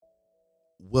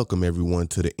Welcome everyone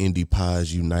to the Indie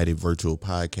Pies United Virtual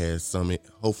Podcast Summit.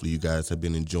 Hopefully you guys have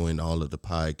been enjoying all of the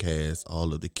podcasts,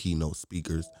 all of the keynote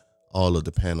speakers, all of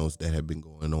the panels that have been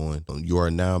going on. You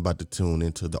are now about to tune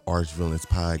into the Arch Villains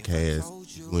Podcast.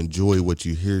 You enjoy what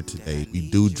you hear today. We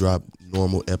do drop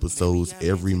normal episodes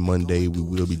every Monday. We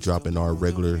will be dropping our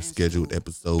regular scheduled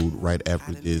episode right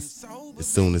after this. As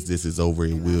soon as this is over,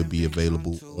 it will be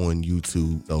available on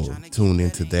YouTube. So tune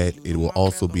into that. It will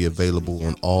also be available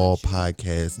on all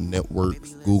podcast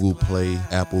networks, Google Play,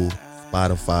 Apple,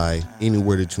 Spotify,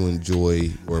 anywhere that you enjoy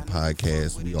your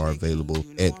podcast. We are available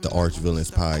at the Arch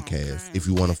Villains Podcast. If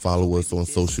you want to follow us on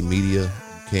social media, you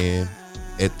can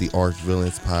at the Arch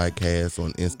Villains Podcast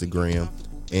on Instagram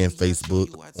and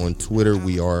Facebook. On Twitter,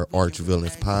 we are Arch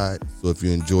Villains Pod. So if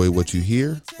you enjoy what you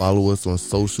hear, follow us on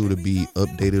social to be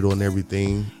updated on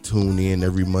everything. Tune in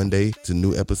every Monday to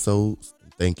new episodes.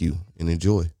 Thank you and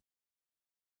enjoy.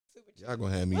 Y'all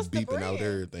gonna have me beeping out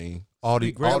everything.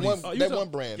 That one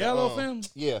brand. Gallo Family?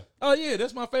 Yeah. Oh, yeah,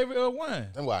 that's my favorite wine.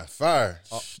 That wine fire.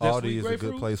 Aldi is a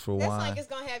good place for That's wine. like it's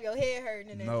gonna have your head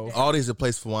hurting. And No. everything. Aldi is a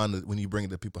place for wine when you bring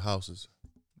it to people's houses.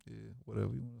 Yeah,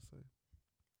 whatever you want to say.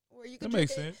 Where you That can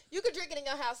makes drink it. sense. You can drink it in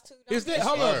your house too. Is that- be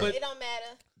hold ashamed. up, but- it don't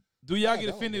matter. Do y'all get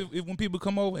don't. offended if when people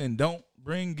come over and don't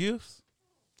bring gifts?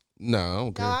 Nah, I don't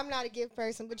No, care. I'm not a gift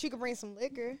person, but you can bring some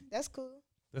liquor. That's cool.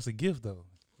 That's a gift, though.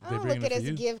 If I they don't bring look at it for as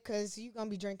a you. gift because you're gonna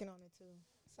be drinking on it too.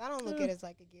 So I don't look at it as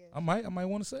like a gift. I might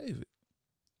want to save it.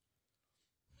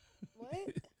 What?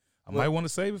 I might want to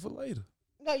save it for later.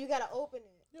 No, you gotta open it.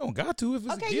 You don't got to if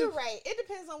it's a Okay, gift. you're right. It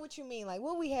depends on what you mean. Like,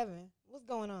 what we having? What's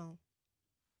going on?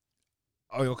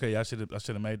 Oh, okay. I should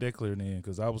have made that clear then,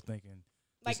 because I was thinking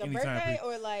Like just a anytime birthday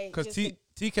or like because just a-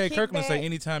 TK Kirkland say kickback?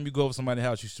 anytime you go over somebody's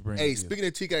house, you should bring. a Hey, gift. speaking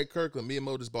of TK Kirkland, me and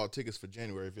Mo just bought tickets for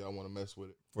January if y'all want to mess with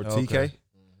it. For Okay. TK,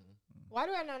 Why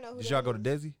do I not know who? did that y'all go to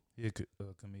is? Desi? He a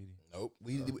comedian. Nope.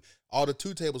 All the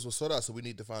 2 tables were sold out, so we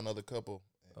need to find another couple.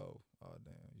 Oh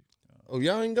damn. Oh,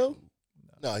 y'all ain't go?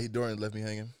 No, Dorian left me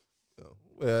hanging.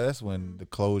 Well, that's when the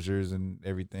closures and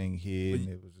everything hit, and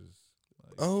it was just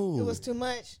like, Oh. It was too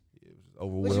much. it was just I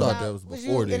overwhelming. thought that was Was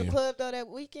before you in then. the club though that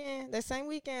weekend, that same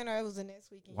weekend, or it was the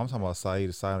next weekend? I'm talking about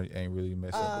Saeed. Saeed ain't really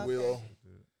messing. Okay. Willow.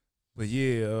 But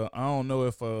yeah, I don't know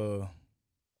if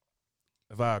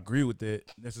I agree with that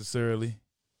necessarily.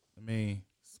 I mean,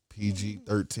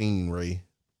 PG-13, Ray.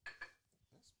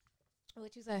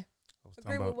 What you say? I was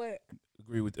Agree talking with about what?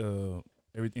 agree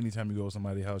with anytime you go to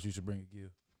somebody's house, you should bring a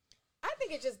gift. I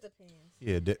think it just depends.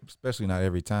 Yeah, especially not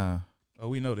every time. Oh,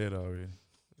 we know that already.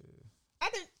 I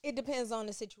think it depends on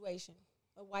the situation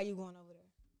of why you going over there.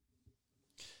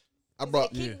 I Is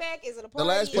brought it a kickback? Is it a party?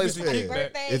 last place Is it we a had-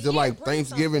 birthday? Is it Yeah, like bring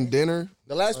Thanksgiving something. dinner?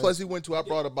 the last place we went to. I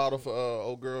brought a bottle for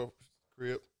old girl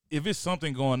crib. If it's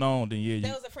something going on, then yeah, That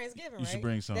you was a Friendsgiving, you right? should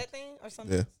bring something. That thing or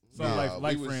something? Yeah. something Nah,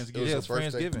 like we was- friends it gift. was Yeah, a it's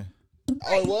birthday. Friendsgiving.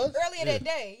 Oh, it was? Earlier that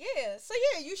day, yeah. So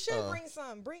yeah, you should bring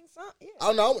some. Bring some. Yeah.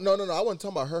 Oh no, no! I wasn't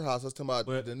talking about her house. I was talking about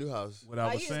But- the new house. What Oh, I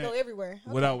you was just go saying, everywhere.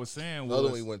 what Okay. I was saying The other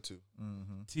one was we went to.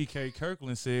 TK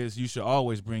Kirkland says you should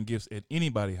always bring gifts at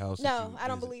anybody's house. that No, you I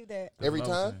don't visit. believe that. That's Every what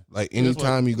I was time? saying. Like That's what-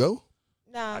 anytime you go?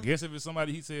 Nah. I guess if it's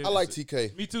somebody he said I like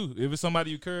TK. Me too. If it's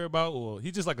somebody you care about, or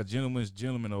he's just like a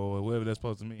gentleman or whatever that's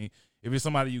supposed to mean. If it's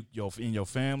somebody in your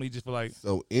family, just feel like,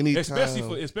 So anytime.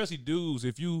 especially dudes,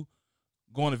 if you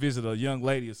going to visit a young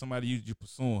lady or somebody you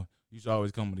pursuing, you should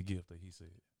always come with a gift. That he said.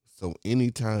 So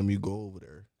anytime you go over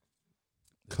there,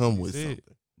 come He with said.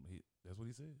 something. That's what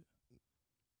he said.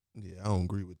 Yeah, I don't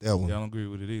agree with that one. Yeah, I don't agree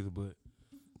with it either, but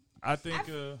I think.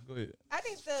 Go ahead. I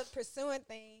think the pursuing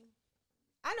thing.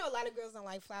 I know a lot of girls don't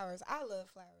like flowers. I love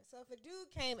flowers. So if a dude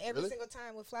came every Really? single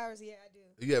time with flowers, yeah, I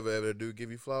do. You ever a dude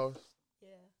give you flowers?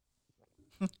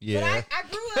 Yeah. Yeah. But I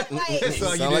grew up like.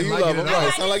 So Sound like you didn't love it him, at right?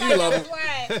 all. Sound like you love him.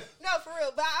 Right. No, for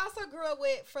real. But I also grew up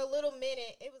with, for a little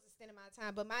minute, it was a stint of my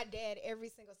time, but my dad every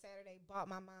single Saturday bought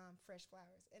my mom fresh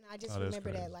flowers. And I just Oh, that's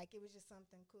remember crazy. that. Like, it was just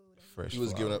something cool. to me. Fresh He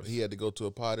was giving up. flowers. He had to go to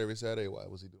a pod every Saturday. Why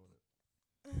was he doing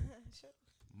it? Shut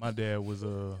My dad was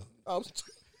Oh,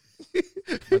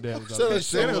 my dad was Shut up,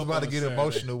 Shannon was about to get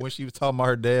emotional when she was talking about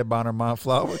her dad buying her mom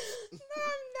flowers. No,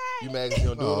 I'm you not. mad because you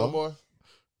don't do it no more?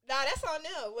 Nah, that's on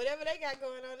them. Whatever they got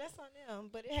going on, that's on them.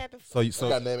 But it happened.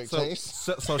 Dynamic change.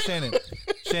 So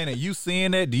Shannon, you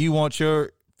seeing that? Do you want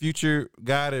your future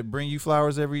guy to bring you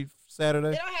flowers every Saturday?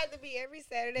 It don't have to be every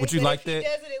Saturday. Would you but like if he that?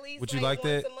 does it at least Would you like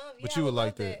once that? a month, But yeah, you I would love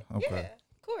like that. Okay. Yeah,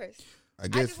 of course. I I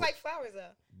guess just like flowers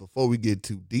though. before we get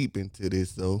too deep into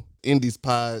this, though, Indies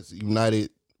Pods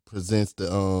United presents the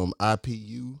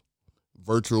IPU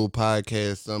Virtual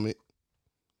Podcast Summit.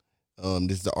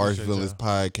 This is the Arch Appreciate Villains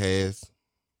Podcast.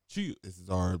 Shoot. This is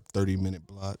our 30-minute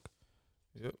block.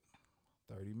 Yep.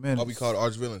 30 minutes. Why we call it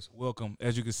arch villains? Welcome.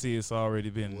 As you can see, it's already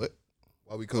been. What?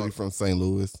 Why we Because call we it from St.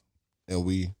 Louis, and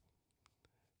we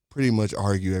pretty much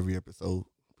argue every episode.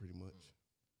 Pretty much.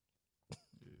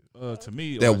 To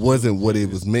me, That Arch wasn't Villains what it is-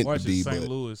 was meant to Arch is be, St. but-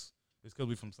 Louis. It's because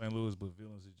we from St. Louis, but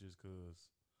villains is just because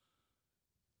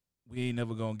we ain't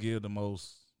never gonna give the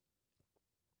most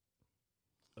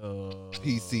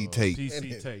PC take.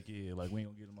 PC take, yeah. Like we ain't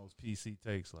gonna get the most PC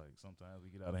takes. Like sometimes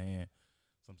we get out of hand.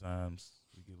 Sometimes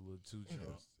we get a little too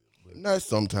generous. But Not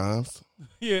sometimes.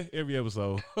 yeah, every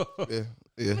episode. Yeah,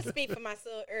 yeah. I speak for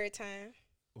myself every time.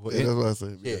 Well, Yeah, that's what I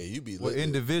said. Yeah, you be well, lit.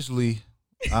 individually,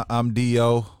 I'm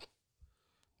Do.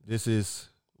 This is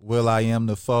Will I Am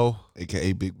the Foe.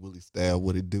 AKA Big Willie Style.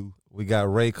 What it do? We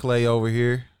got Ray Clay over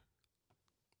here,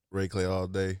 Ray Clay all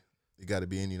day. You got to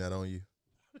be in you, not on you.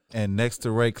 and next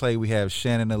to Ray Clay we have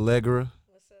Shannon Allegra,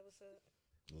 What's up? What's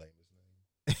up?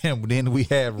 Lamest name. and then we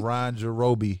have Ron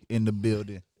Jerobi in the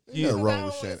building. Ain't Yeah. nothing Because I wrong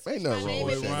with don't Shannon. wanna Ain't switch nothing my wrong name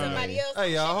with into Ryan. somebody Shannon. else.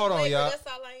 Hey, y'all, Shannon hold on, Labor, y'all. That's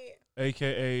all I am.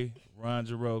 AKA Ron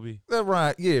Jerobi. That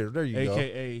Ron, yeah, there you go.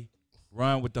 AKA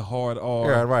Ron with the hard R.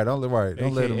 Yeah, right. Don't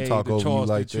let him AKA talk the over you Charleston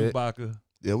like that. Chewbacca.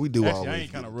 Yeah, we do Actually, I always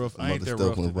ain't kinda get rough. some I ain't other that stuff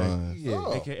rough when today. Ryan. Yeah.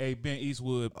 Oh. AKA Ben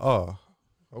Eastwood. Oh,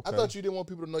 okay. I thought you didn't want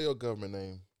people to know your government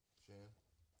name.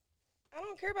 I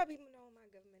don't care about people knowing my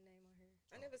government name on here.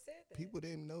 I never said that. People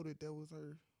didn't know that was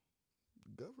her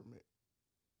government.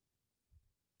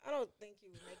 I don't think you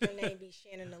would make your name be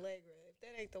Shannon Allegra. If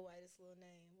that ain't the whitest little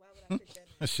name, why would I pick that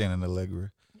name? Shannon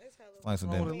Allegra. That's hella Like some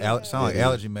Oh, damn yeah. sound like Yeah.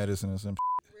 allergy medicine or something.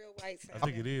 real white I sound.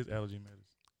 think it is allergy medicine.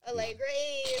 Allegra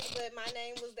is, but my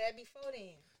name was that before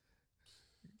then.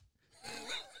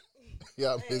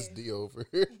 Yeah, I miss Hey. D over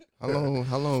here. How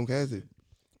long has it?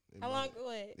 How long ago?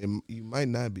 What? You might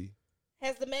not be.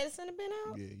 Has the medicine been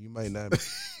out? Yeah, you might not be.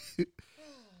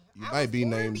 You I might was be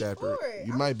born named after before it. it.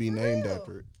 You I'm might be for named real.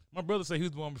 after it. My brother said he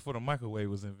was born before the microwave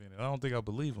was invented. I don't think I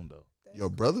believe him though. Your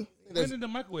brother? When did the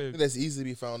microwave? That's easy to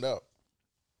be found out.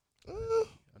 I just Well,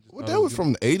 thought that it was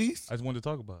from the 80s. I just wanted to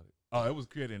talk about it. Oh, it was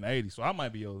created in the '80s, so I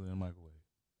might be older than the microwave.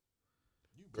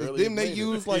 Didn't they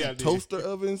use like Yeah, I did. toaster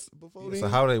ovens before then? So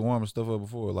how they warming stuff up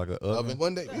before, like an oven? Oven.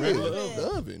 One day, The yeah, regular the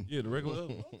oven. oven. Yeah, the regular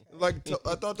oven. Like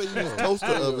I thought they used toaster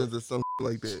ovens or something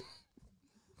like that.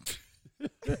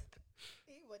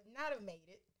 He would not have made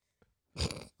it.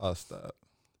 Oh, stop.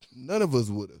 None of us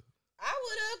would have. I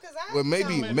would have, because I. Well,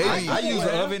 maybe- no, maybe- I use an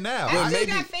Yeah. oven now. I Well, still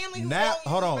maybe- got family who Now, don't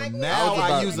hold use on. microwave. Now I was I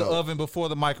about use to the know. oven before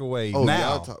the microwave. Oh, now,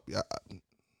 y'all talk. Yeah,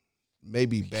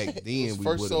 maybe back then It was we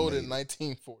first would sold have. in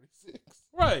 1946.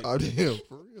 Right. Oh damn,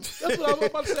 for real. That's what I was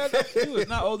about to say. I thought you was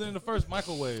not older than the first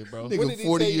microwave, bro. did Nigga, he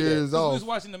 40 say that? years We off. was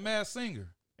watching The Masked Singer,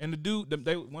 and the dude,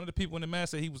 one of the people in The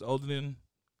Masked said he was older than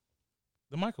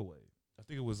the microwave. I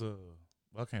think it was well,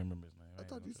 I can't remember his name. I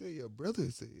thought you said your brother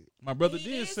said. My brother He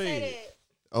did say it. that.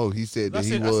 Oh, he said that I he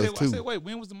said, was I too. said, wait,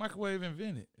 when was the microwave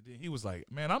invented? And then he was like,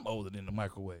 man, I'm older than the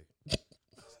microwave.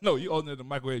 No, you older than the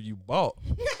microwave you bought.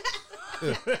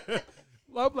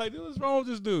 Well, I'm like, what's wrong with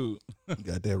this dude? You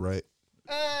got that right.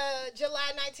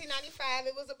 July 1995,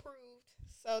 it was approved.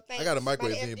 So thanks. I got a by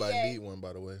microwave the if anybody FDA. need one,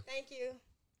 by the way. Thank you.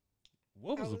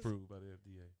 What was I was- approved by the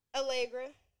FDA? Allegra,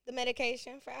 the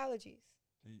medication for allergies.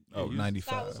 Oh, you-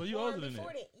 95. So you born older than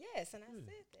before that. Yes, and I said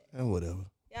that. And whatever.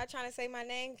 Y'all trying to say my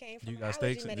name came from You an got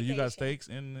allergy steaks? Do medication. you got steaks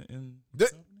in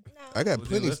That- company? No, I got Well, then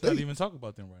plenty of let's not steak. even talk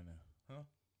about them right now.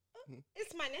 Huh?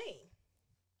 it's my name.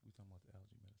 We talking about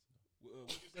the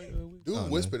allergy medicine. What you say? Dude Oh,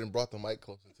 whispered and brought the mic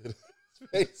closer to the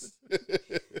face.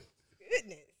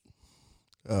 Goodness.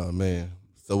 Oh man.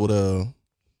 So what?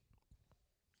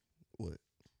 What?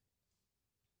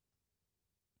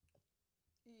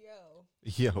 Yo.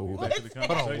 Yo, Back to the What's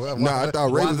conversation. well, Nah, I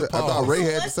thought Ray why was. the I thought pause? Ray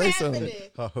had to What's say something.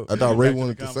 happening? I thought Ray Back to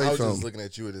wanted the to I say was just something. looking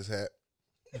at you with his hat.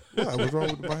 Why? What's wrong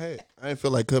with my hat? I didn't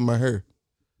feel like cutting my hair.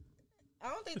 I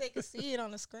don't think they can see it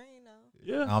on the screen though.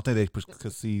 Yeah. I don't think they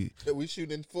could see We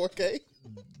shooting in 4K?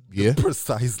 Yeah,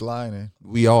 precise lining.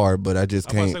 we are, but I just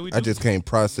I'm about to can't. say we I do. just can't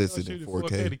process Oh, it in shoot,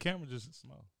 4K. The camera just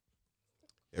small.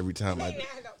 Every time I,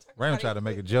 Ram tried to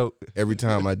make a joke. every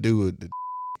time I do it, the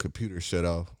computer shut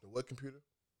off. The what computer?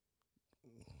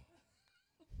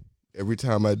 Every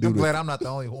time I do I'm glad the, I'm not the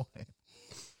only one.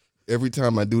 every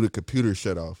time I do the computer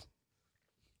shut off.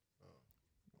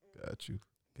 Got you.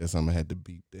 Guess I'm gonna have to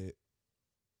beep that.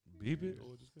 Beep it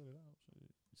or just cut it out.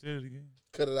 Say it again.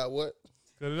 Cut it out what?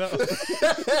 Cut it out.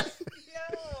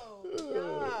 Yo.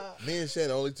 Yeah. Me and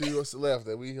Shannon, only two of us left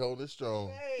that we hold it strong.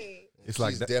 Hey. It's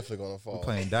like She's that- definitely going to We're fall.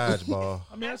 playing dodgeball.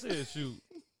 I mean, I said shoot.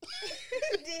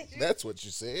 Did you? That's what you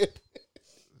said.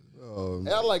 Oh, And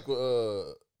I like,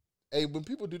 hey, when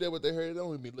people do that with their hair, they don't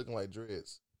even be looking like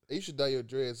dreads. Hey, you should dye your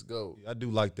dreads gold. I do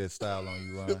like that style on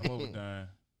you, Ryan. I'm over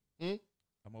dying.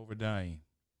 I'm over dying.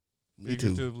 Me too.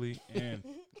 Figuratively and the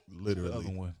other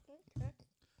Literally. one.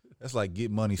 That's like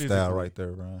get money style Physically. right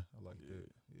there, Ryan. I like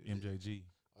that. MJG.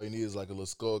 All you need is like a little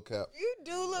skull cap. You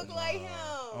do look like him.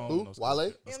 Who?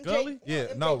 Wale? A Scully? Yeah,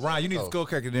 MJG. no, Ryan, you need Oh. a skull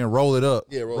cracker, then roll it up.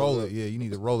 Yeah, roll it up. Yeah, you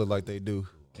need to roll it like they do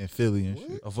in Philly and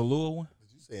shit. A velour one?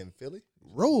 Did you say in Philly?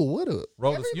 Roll what up?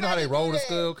 Roll the, you know how they Everybody roll do the that.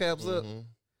 skull caps up? Mhm.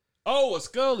 Oh, a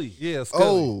Scully. Yeah, Scully.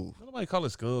 Oh, Nobody call it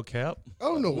skull cap. I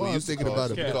don't know We why I'm used to thinking call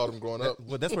about it- it. we called them growing up.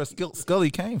 Well, that's where Scully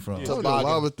came from. Yeah. I don't know why I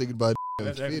Toboggan. was thinking about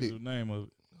That's actually fitted. the name of it.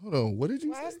 Hold on, what did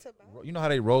you Why say? is Tobias? You know how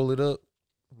they roll it up?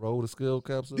 Roll the skull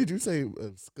caps up? Did you say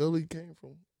Scully came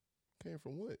from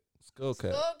what? Skull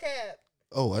cap. Skull cap.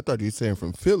 Oh, I thought you were saying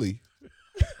from Philly.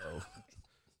 It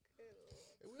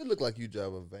would look like you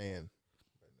drive a van.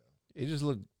 It just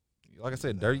look, like I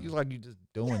said, dirty. You like you just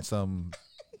doing something.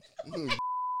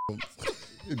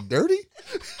 Dirty?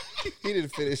 He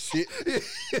didn't finish shit.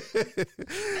 Just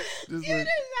You look- did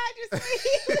not just say he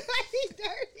look like he's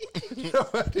dirty.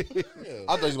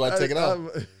 I thought you were about to take it off.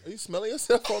 Are you smelling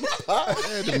yourself on the pot? I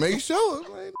had to make sure.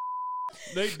 Like,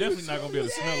 They definitely not gonna be able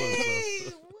to smell it. Hey,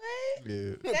 what?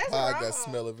 Yeah. That's I wrong. got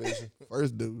smell-o-vision.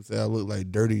 first dude said I look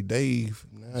like Dirty Dave.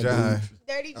 Nah, John. dude.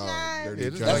 Dirty Oh, John. Dirty Yeah,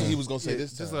 just John. That's what he was gonna say Yeah,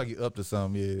 this just time. like you up to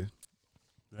something, yeah. Damn.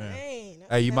 Dang,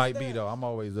 Hey, you that's might messed be up. though. I'm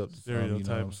always up to something. You know what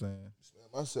I'm Stereotyping. saying?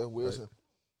 Myself, Wilson.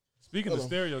 Speaking of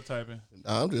Hold on. stereotyping,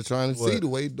 Nah, I'm just trying to see What? the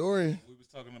way Dorian. we was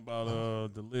talking about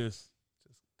the list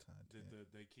Just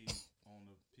that they keep on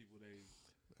the people they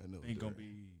I know. think gonna be,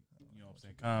 you know what I'm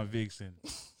saying, convicts and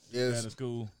Yes. out of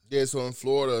school. Yeah, so in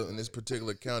Florida, in this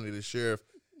particular county, the sheriff,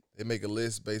 they make a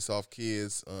list based off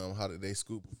kids, how did they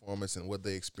school performance and what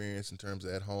they experience in terms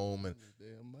of at home and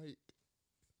Damn Mike.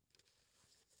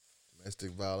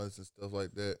 domestic violence and stuff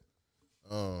like that.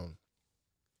 And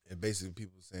basically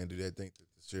people saying, do they think that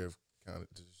the sheriff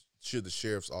should the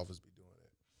sheriff's office be doing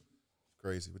that?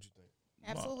 Crazy. What you think?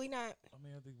 Absolutely not. I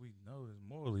mean, I think we know it's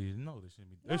morally, no, they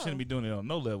shouldn't be doing it on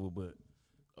no level. But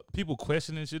people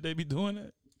questioning, should they be doing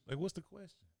that? Like, what's the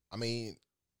question? I mean,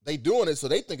 they doing it so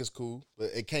they think it's cool, but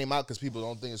it came out because people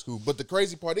don't think it's cool. But the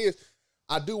crazy part is,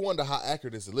 I do wonder how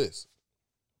accurate is the list.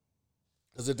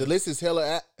 Because if the list is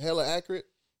hella accurate,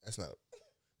 that's no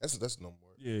more.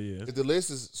 Yeah. If the list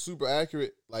is super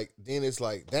accurate, like then it's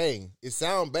like, dang, it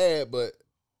sound bad, but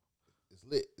it's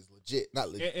lit, it's legit, not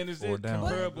legit. And is Or it down.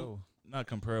 comparable? Not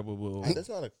comparable, but That's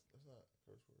not a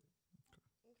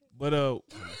but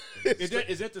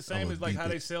is that the same I'ma as like beep how it.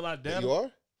 they sell out that data? you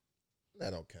are.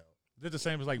 That don't count. Is that the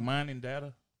same as like mining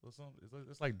data or something?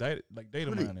 It's like data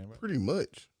mining, right? Pretty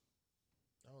much.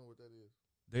 I don't know what that is.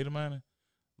 Data mining.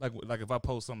 Like if I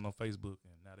post something on Facebook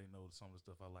and now they know some of the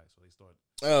stuff I like, so they start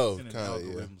Oh, sending kind of,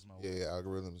 algorithms my way. yeah,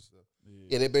 algorithms and stuff.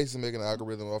 Yeah, they basically making an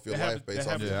algorithm off your That life happened- based that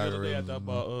off happened Yeah, the other day after I algorithms,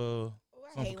 bought Oh,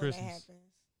 I Some hate for when that Christmas. happens.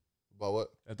 about what?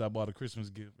 after I bought a Christmas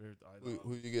gift.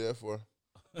 Who you get that for?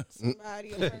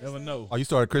 Somebody. a Never person. know. Oh, you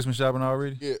started Christmas shopping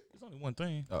already? Yeah, It's only one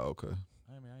thing. Oh, okay.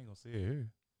 I ain't gonna say it here.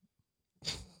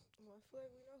 Well, I feel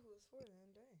like we know who it's for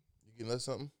then. Dang. you getting us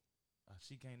something?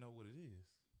 She can't know what it is.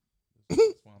 That's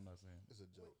why I'm not saying. It's a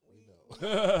joke. We know.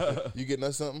 You getting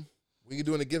us something? We can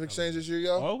do a gift exchange this year,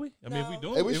 y'all. Are we? I mean, if we No.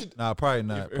 doing Hey, it, we if- should. Nah, probably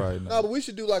not. If- Probably No, not. but we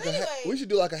should do like a hat. Anyway. We should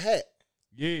do like a hat.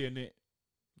 yeah, and then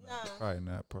No. Probably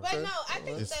not. Probably. But no, I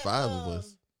think It's that, 5 of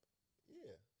us.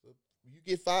 Yeah. So you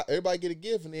get 5. Everybody get a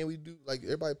gift, and then we do like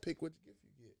everybody pick which gift you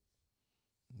get.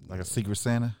 Like a Secret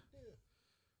Santa?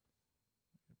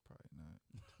 Probably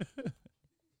not.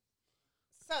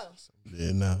 So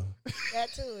Yeah, no. that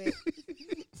to it.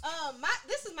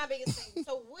 This is my biggest thing.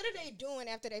 So what are they doing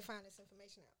after they find this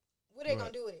information out? What are they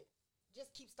gonna do with it?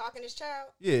 Just keep stalking this child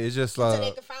Yeah, it's just until they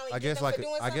like can finally I get guess them like for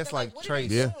doing I guess something? like what are they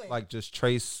trace, Yeah. doing? like just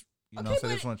trace. You know, Okay, so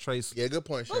they but- just want to trace. Yeah, good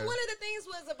point, But Sharon. one of the things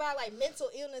was about like mental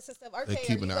illness and stuff. They Okay,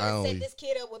 keeping are an eye you on gonna set you. this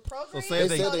kid up with programs? say if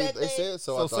They they- said that they said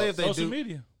so. So I say thought. if they social do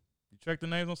media. You track the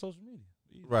names on social media.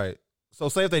 Easy. right. So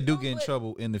say if they do No, get in but-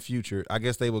 trouble in the future, I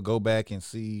guess they would go back and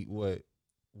see what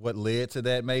led to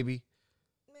that maybe.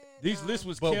 Man, These nah. lists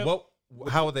was But kept. what?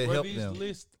 How would they were help these them?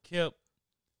 lists kept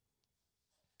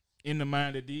in the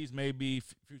mind that these may be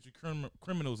future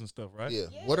criminals and stuff, right? Yeah,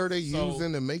 Yes. What are they So-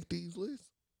 using to make these lists?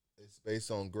 it's based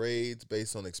on grades,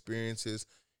 based on experiences.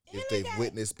 And If they they've got-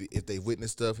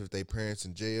 witnessed stuff, if they parents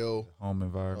in jail, Home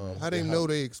environment. How they know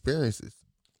their experiences?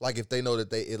 like if they know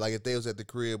that if they was at the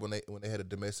crib when they had a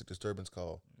domestic disturbance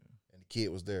call, and the kid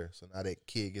was there, so now that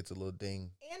kid gets a little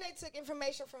ding. And they took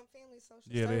information from family social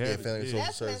Yeah, they Yeah, have services. it. family Yeah. social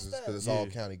That's services messed up. because it's all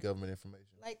Yeah. county government information.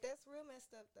 Like that's real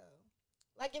messed up though.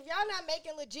 Like if y'all not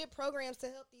making legit programs to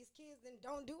help these kids, then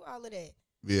don't do all of that.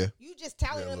 Yeah. You just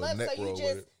tallying Yeah, a them little up, so neck you roll with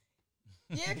just it.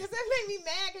 Yeah, because that made me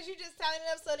mad because you just tying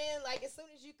it up. So then, like, as soon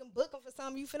as you can book them for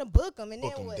something, you finna book them. And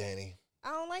Book then them, what? Danny.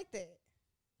 I don't like that.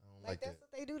 I don't Like, like that's that.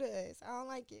 what they do to us. I don't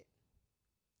like it.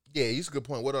 Yeah, it's a good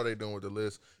point. What are they doing with the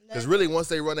list? Because Nothing. really, once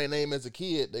they run their name as a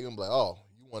kid, they're going to be like, oh,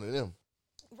 you one of them.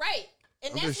 Right.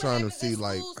 And I'm that's just what trying to happens in see,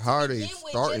 like, schools to how are they begin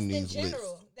with, starting just in these lists?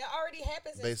 general. That already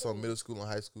happens in Based school. on middle school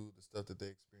and high school, the stuff that they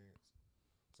experience.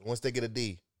 So once they get a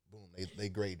D, boom, they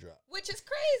grade drop. Which is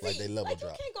crazy. Like, they level you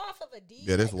drop. can't go off of a D.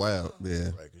 Yeah, that's Like, wild. come on. Yeah,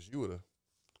 Right, because you would have.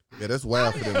 yeah, that's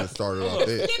wild for them to start it off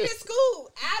that. Skipping school.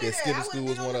 Out of Yeah, there. skipping I would've school been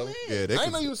was on one the of 'em. list. Yeah, they I didn't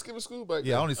could, know you was skipping school back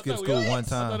Yeah, I then. only I skipped thought we school all- one I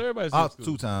thought time. everybody Oh, skipped school.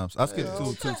 2 times. I skipped Yeah, two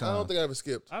I times. don't think I ever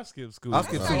skipped. I skipped school. I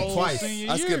skipped the school whole twice.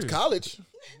 senior I year. skipped college. Me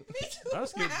too. I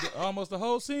skipped almost the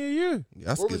whole senior year. I Where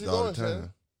was skipped you all going, the time.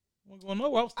 Shannon? I wasn't going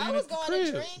nowhere. I was I staying was at the going crib.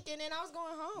 to drink and then I was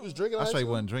going home. You was drinking I high straight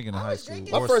school? wasn't drinking in I high was school.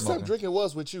 drinking. My or first smoking. time drinking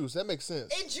was with you, so that makes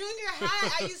sense. In junior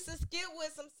high, I used to skip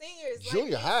with some seniors.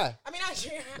 Junior high? I mean, not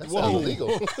junior high. That Whoa. sounds illegal.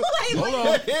 Like, Hold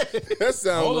on. That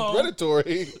sounds Hold on.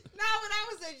 predatory. No, when I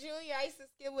was a junior, I used to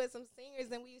skip with some seniors,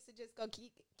 and we used to just go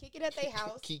kick it at their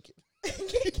house. Keek. Kick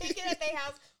it at their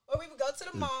house, or we would go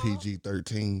to the mall.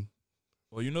 PG-13.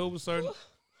 Well, you know it was certain.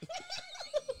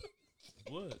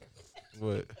 What?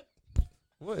 What?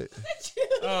 What?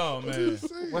 Oh man,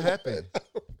 What happened?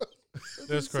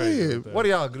 that's crazy. What do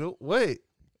y'all do? Wait.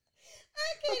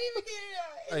 I can't even get it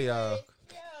out. Hey, y'all. Anyway,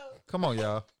 yo, Come on,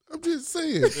 y'all. I'm just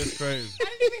saying, That's crazy. I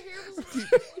didn't even hear what was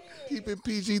said. keep it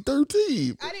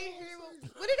PG-13. I didn't hear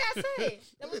what did I say?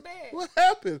 That was bad. What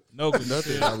happened? No, because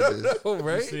Nothing. I'm just, Oh, you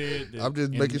right? said that I'm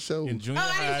just in- making sure. In junior Oh,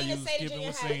 high, I you didn't was mean to say the skipping junior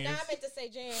with high. seniors. No, I meant to say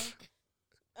junior.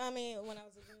 I mean, when I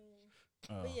was a junior.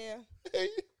 Oh. But yeah. Hey,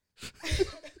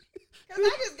 Because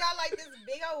I just got like this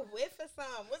big old whiff or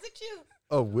something. Was it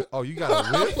you? Oh, you got a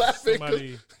I'm whip? laughing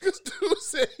Somebody, because dude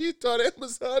said he thought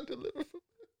Amazon delivered.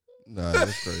 Nah,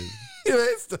 that's crazy.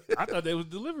 I thought they was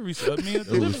delivery stuff. I mean, It was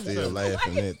delivery still stuff.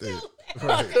 laughing at that.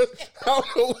 I don't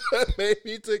know what made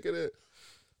me think of that.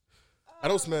 I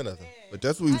don't smell nothing. But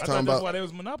that's what we was I talking thought that's about. why they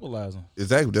was monopolizing.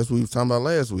 Exactly. That's what we was talking about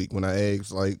last week when I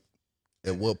asked, like,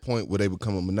 at what point would they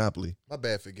become a monopoly? My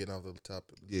bad for getting off the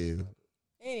topic. Yeah.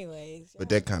 Anyways. But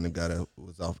that kind of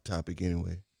was off topic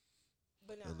anyway,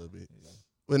 But a no. little bit.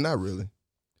 Well, not really.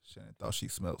 Shannon thought she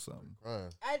smelled something.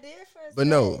 Crying. I did first. But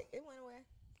no. It went away.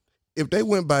 If they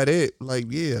went by that, like,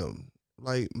 yeah,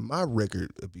 like my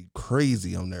record would be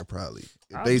crazy on there probably.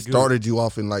 If I'd they be good. started you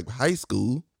off in like high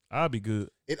school, I'll be good.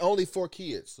 It only 4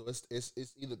 kids, so it's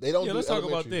either they don't. Yeah, do let's talk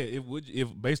about elementary. that.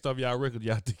 If based off y'all record,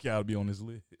 y'all think y'all would be on this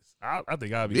list? I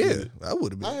think I'll be yeah, good. I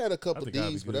would have I been. had a couple I think I'd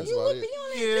be D's, but good. that's You about would be it.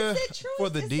 on it. Yeah, It's the truth. for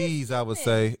the It's D's, I would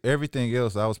something. say everything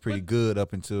else I was pretty good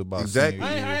up until about Exactly.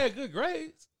 senior I year. had good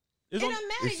grades. It It's on, doesn't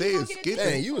matter. It You says gonna get a skip. D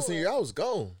Dang, you was for senior. it. I was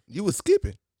gone. You was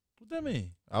skipping. what that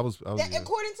mean? I was That, good.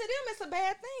 according to them, it's a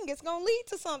bad thing. It's gonna lead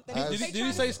to something. I- Did They you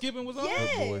trying say to- skipping was on? Yes.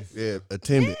 Oh, boy. Yeah,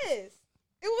 attendance. Yes.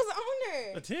 It was on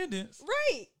there. Attendance.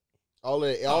 Right. All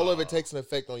of it takes an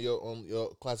effect on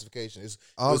your classification.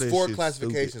 All It's that 4 shit's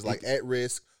classifications, stupid. like at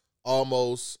risk,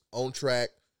 almost, on track,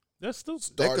 That's stupid.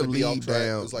 That starting could to be off lead track.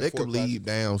 down. It's like That 4 could lead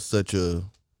down such a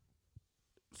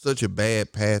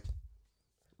bad path.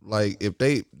 Like if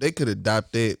they could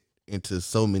adopt that into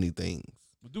so many things.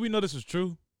 Do we know this is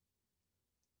true?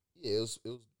 Yeah, it was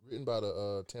written by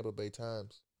the Tampa Bay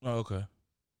Times. Oh, okay.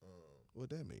 What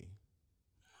that mean?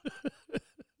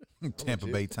 Tampa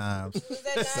Bay Times. Was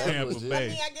that not? Tampa legit. I Bay.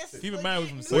 mean, I guess it's Keep in mind we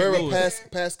from legit. St. Wherever Louis.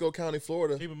 Pasco County,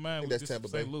 Florida. Keep in mind, that's this Tampa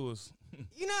is St. Bay. Louis.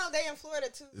 You know they in Florida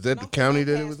too. Is that the Don't county forget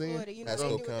that it past was in? Florida. You know Pasco they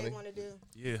do what County. they want to do.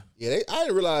 Yeah. Yeah, I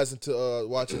didn't realize until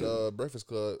watching Breakfast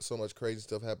Club so much crazy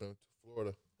stuff happening in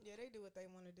Florida. Yeah, they do what they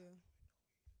want to do.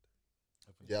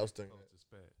 Yeah, I was thinking that.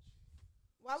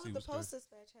 Why See would the what's Post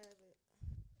Dispatch have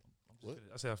it? What?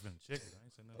 I said I finna check it. I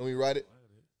ain't say nothing. Let me write it.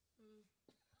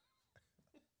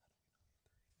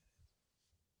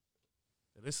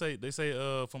 They say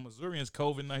for Missourians,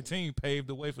 COVID-19 paved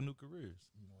the way for new careers.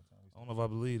 I don't know if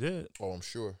I believe that. Oh, I'm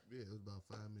sure. Yeah, it was about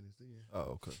 5 minutes in. Oh,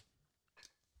 okay.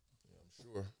 I'm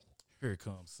sure. Here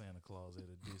comes Santa Claus at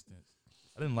a distance.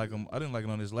 I didn't like him. I didn't like it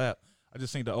on his lap. I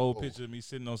just seen the old picture of me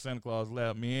sitting on Santa Claus'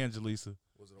 lap. Me and Jaleesa.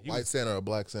 Was it a He white was- Santa or a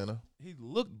black Santa? He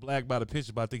looked black by the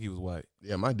picture, but I think he was white.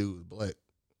 Yeah, my dude was black.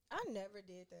 I never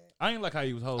did that. I ain't like how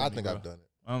he was holding I me, think bro. I've done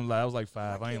it. I was like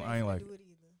 5. My I kid ain't like do it. it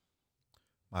either.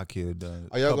 My kid done.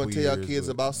 Are y'all gonna tell y'all kids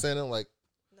about Santa? Like,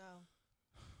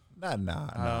 No. Nah,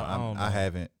 I don't know. I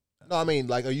haven't. no, I mean,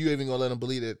 like, are you even gonna let them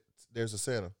believe that there's a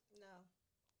Santa? No.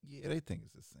 Yeah, they think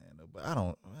it's a Santa, but I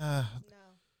don't. No.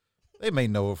 They may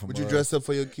know it from. Would you us. dress up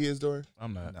for your kids, Dory?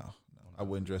 I'm not. No, I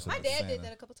wouldn't dress up. My as dad Santa. did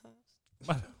that a couple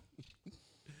times.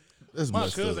 That's My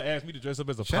messed cousin up. asked me to dress up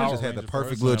as a Shannon Power just had the Ranger for her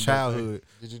perfect son's little birthday. childhood.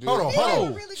 Did you do Hold it? on, He had a hold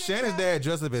on. really good Shannon's childhood. dad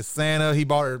dressed up as Santa. He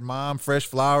bought her mom fresh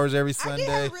flowers every I did Sunday.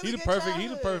 have a really He the good perfect. He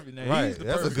the childhood. perfect. Now, Right, he's the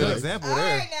that's a perfect good guy. example All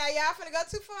there. right, now y'all finna go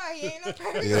too far. He ain't no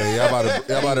perfect. Yeah,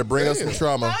 y'all about to bring us some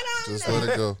trauma. Hold on Just now. let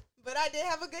it go. But I did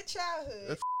have a good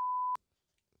childhood.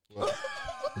 What?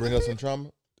 Bring us some trauma.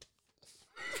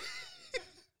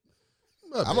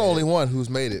 My I'm bad. the only one who's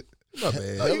made it. My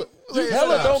bad.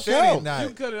 Hella don't Shannon count. not. You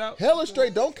can cut it out. Hella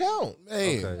straight don't count.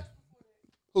 Man. Okay.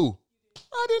 Who?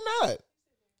 I did not.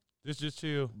 Just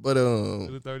chill. But Till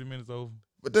the 30 minutes over.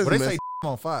 but that's Well, they messed- say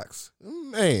on Fox.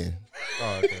 man.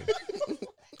 Oh, okay.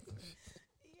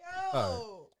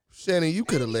 Yo. Shannon, you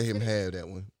could have let him have that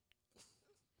one.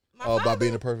 My Oh, by father?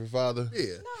 being a perfect father.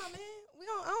 Yeah. Nah, man.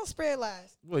 I don't spread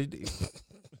lies. Well, you did.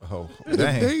 Oh,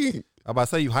 dang. I about to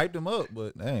say you hyped him up,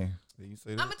 but dang. Did you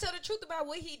say I'm that? gonna tell the truth about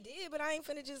what he did, but I ain't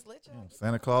finna just let y'all.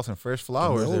 Santa Claus and fresh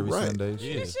flowers No, every right. Sunday.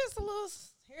 Yeah. It's just a little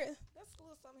here. That's a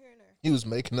little something here and there. He was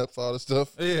making up for all the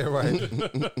stuff. Yeah,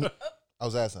 right. I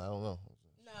was asking. I don't know.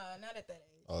 Nah, not at that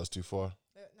age. Oh, it's too far.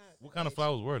 Not at What that kind of age.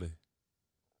 flowers were they?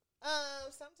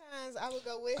 Sometimes I would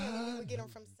go with him and we would get them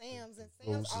from Sam's, and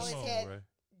Sam's Roses. always Come on, had Ray.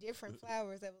 different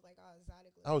flowers that was like all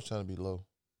exotic. I was trying to be low.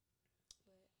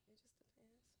 But it just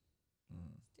depends.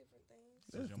 Mm. It's different things.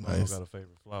 Your That's mama nice. got a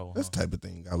favorite flower. That's the huh? type of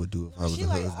thing I would do if I No, was she a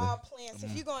like husband. all plants.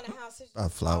 If you go in the house, it's Buy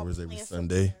just flowers all every plants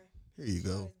Sunday. up there. Here you It's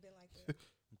go. always been like that.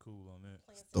 I'm cool on that.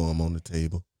 Plants Throw up them there. on the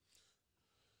table.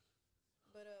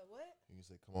 But what? You can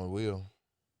say, "Come on, Will.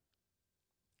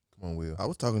 Come on, Will." I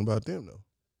was talking about them though.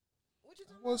 What you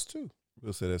I talking about? was too.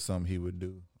 We'll say that's something he would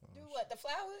do. Do what? The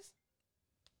flowers?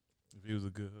 If he was a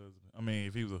good husband. I mean,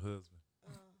 if he was a husband.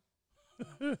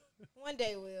 One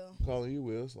day, Will. Calling you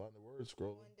Will. Sliding the word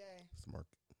scrolling. One day. Smart.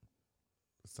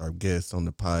 It's our guest on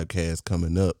the podcast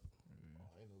coming up I didn't know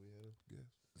we had a guest.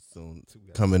 soon.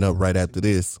 Coming up right after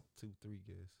this. 2-3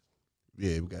 guests.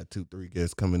 Yeah, we got 2-3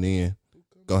 guests coming in.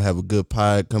 Gonna have a good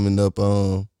pod coming up.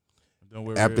 Don't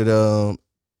worry. After the I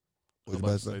what was you about about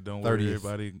to to say? say, don't worry, 30th.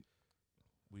 everybody.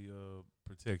 We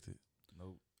protected. No,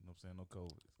 you know what I'm saying? No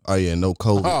COVID. Oh yeah, no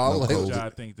COVID. Oh, no like- COVID. I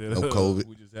think that No COVID.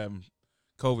 we just having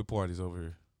COVID parties over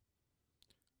here.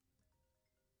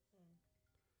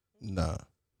 Nah.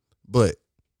 But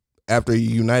after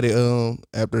United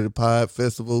after the pod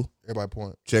festival, Everybody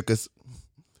point. check us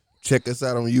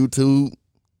out on YouTube,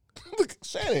 Look,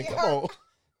 Shannon, come on.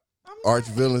 Arch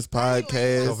Villains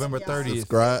Podcast. November 30th.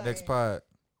 Subscribe. Next pod.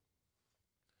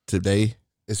 Today.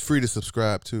 It's free to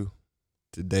subscribe too.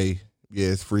 Today. Yeah,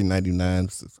 it's free 99.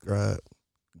 Subscribe.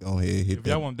 Go ahead, hit If that.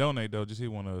 y'all want to donate though, just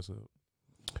hit one of us up.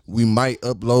 We might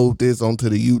upload this onto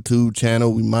the YouTube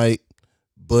channel. We might,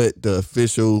 but our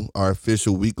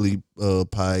official weekly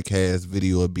podcast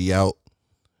video will be out.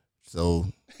 So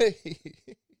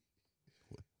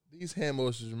These hand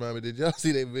motions remind me. Did y'all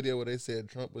see that video where they said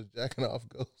Trump was jacking off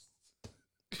ghosts?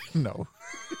 No.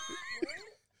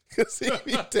 Cause he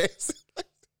be dancing.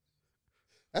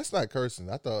 That's not cursing.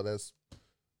 I thought that's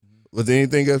was there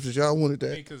anything else that y'all wanted to?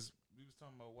 Because we was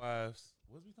talking about wives.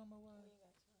 What was we talking about wives?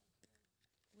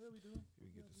 What are we doing?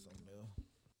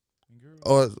 And girls.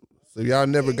 Oh, so y'all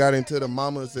never got into the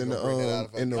mamas and the Bring that out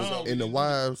if I and can. No, the we and the didn't.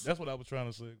 wives? That's what I was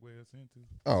trying to segue us into.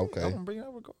 Oh, I'm okay. gonna bring it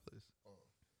out regardless.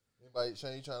 anybody.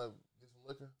 Shane, you trying to get some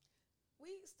liquor?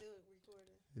 We still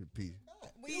recording.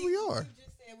 We are. We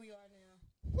just said we are now.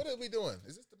 What are we doing?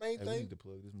 Is this the main Hey, we thing? need to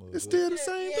plug this mother It's up. still the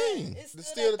same Yeah, thing. It's It's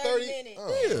still still that the 30 minutes.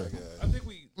 Oh, Yeah. my God. I think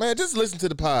we. Man, just listen to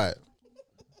the pod.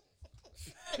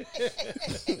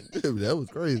 That was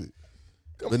crazy.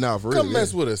 But now for real, Come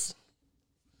mess with us.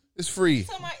 It's free.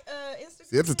 So my Instagram.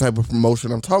 see, that's the type of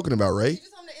promotion I'm talking about, Ray. You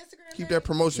just on the Instagram. Keep page? that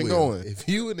promotion Will, going. If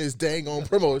you and this dang on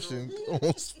promotion, Promote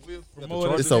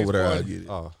at It's the over next there. I party. get it.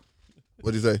 Oh.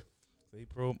 What'd you say? They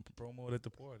promote at the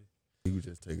party. You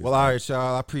just take it. Well, all right,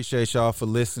 y'all. I appreciate y'all for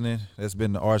listening. That's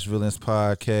been the Arch Villains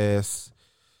podcast.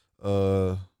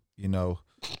 You know,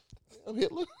 I'm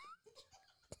Hitler.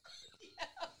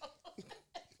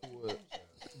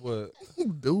 what?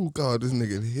 Dude called this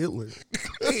nigga Hitler.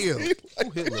 Damn.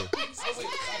 Who Hitler?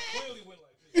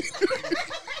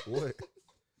 What?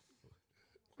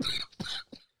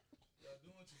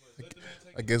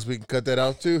 I guess we can cut that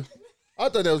out too. I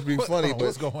thought that was being funny, Hold on,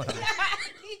 what's but going on?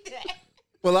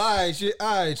 Well, all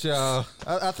right, y'all.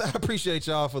 I appreciate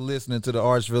y'all for listening to the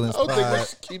Arch Villains I don't think we pod.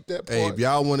 should keep that part. Hey, if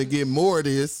y'all want to get more of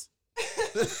this,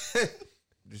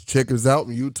 just check us out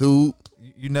on YouTube.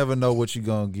 You never know what you're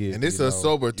gonna get. and this you is know.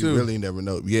 sober You too. really never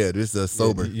know. Yeah, this is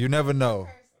sober. You never know.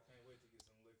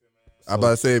 I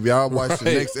about to say, if y'all watch the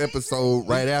Right. next episode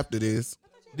right after this,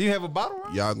 Do you have a bottle?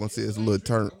 Ron? y'all gonna see it's a little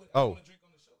turn. Oh,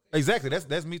 Exactly.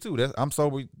 That's me too. I'm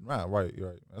sober.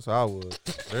 Right. That's how I was.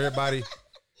 Everybody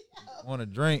want to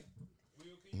drink.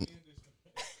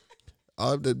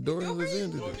 The Dorian was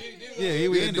ended. Yeah,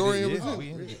 we ended Dorian it. was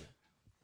We ended it.